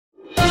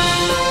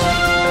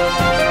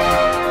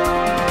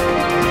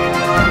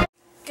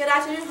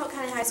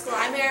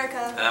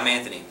Erica. And I'm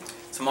Anthony.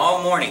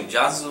 Tomorrow morning,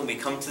 Johnsons will be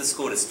coming to the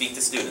school to speak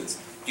to students.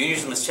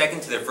 Juniors must check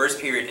into their first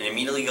period and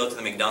immediately go to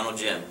the McDonald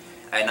gym.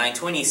 At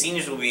 9:20,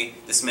 seniors will be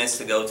dismissed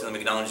to go to the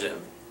McDonald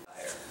gym.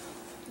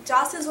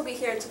 Johnsons will be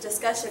here to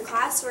discuss your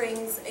class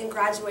rings and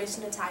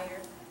graduation attire.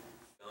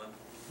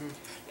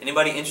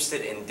 Anybody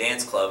interested in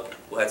dance club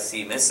will have to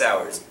see Miss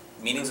Sowers.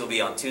 Meetings will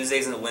be on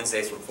Tuesdays and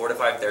Wednesdays from 4 to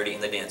 5:30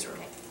 in the dance room.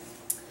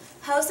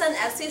 HOSA and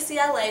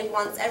FCCLA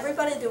wants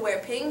everybody to wear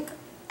pink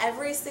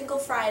every single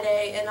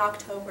Friday in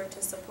October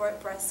to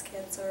support breast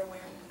cancer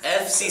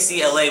awareness.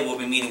 FCCLA will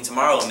be meeting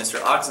tomorrow in Mr.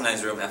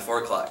 Oxenine's room at 4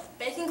 o'clock.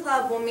 Baking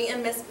Club will meet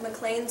in Miss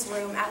McLean's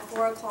room at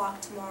 4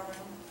 o'clock tomorrow.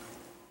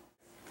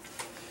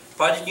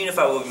 Project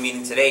Unify will be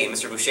meeting today in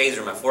Mr. Boucher's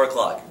room at 4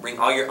 o'clock. Bring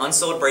all your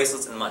unsold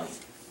bracelets and money.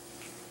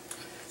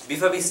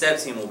 BFW STEP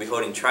team will be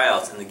holding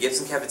tryouts in the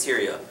Gibson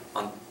cafeteria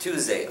on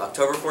Tuesday,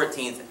 October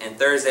 14th and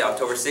Thursday,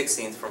 October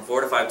 16th from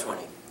 4 to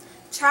 5:20.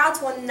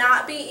 Tryouts will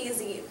not be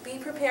easy. Be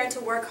prepared to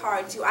work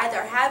hard. You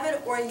either have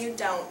it or you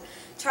don't.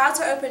 Tryouts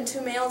are open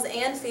to males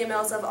and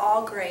females of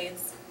all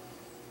grades.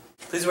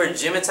 Please wear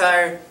gym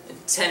attire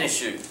and tennis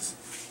shoes.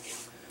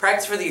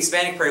 Practice for the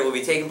Hispanic Parade will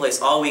be taking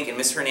place all week in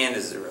Ms.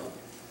 Hernandez's room.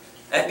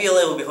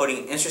 FBLA will be holding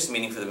an interest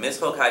meeting for the Miss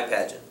Polk High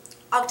pageant.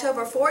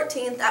 October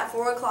 14th at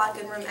 4 o'clock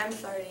in room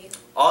M30.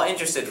 All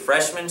interested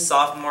freshmen,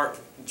 sophomore,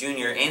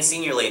 junior, and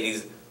senior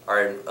ladies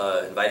are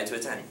invited to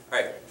attend.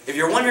 Alright, if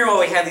you're wondering why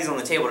we have these on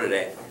the table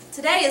today,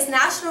 Today is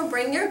National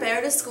Bring Your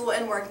Bear to School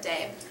and Work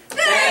Day.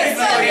 thanks,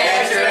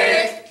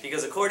 Patrick!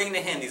 Because according to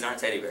him, these aren't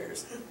teddy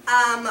bears.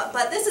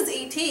 But this is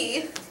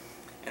E.T.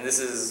 And this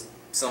is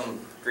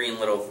some green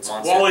little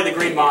monster. Wally the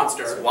Green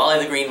Monster. It's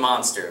Wally the Green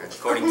Monster,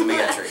 according to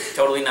Patrick.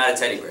 Totally not a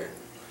teddy bear.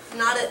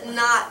 Not a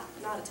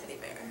teddy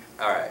bear.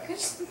 Alright.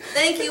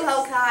 Thank you,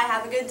 Hokai.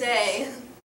 Have a good day.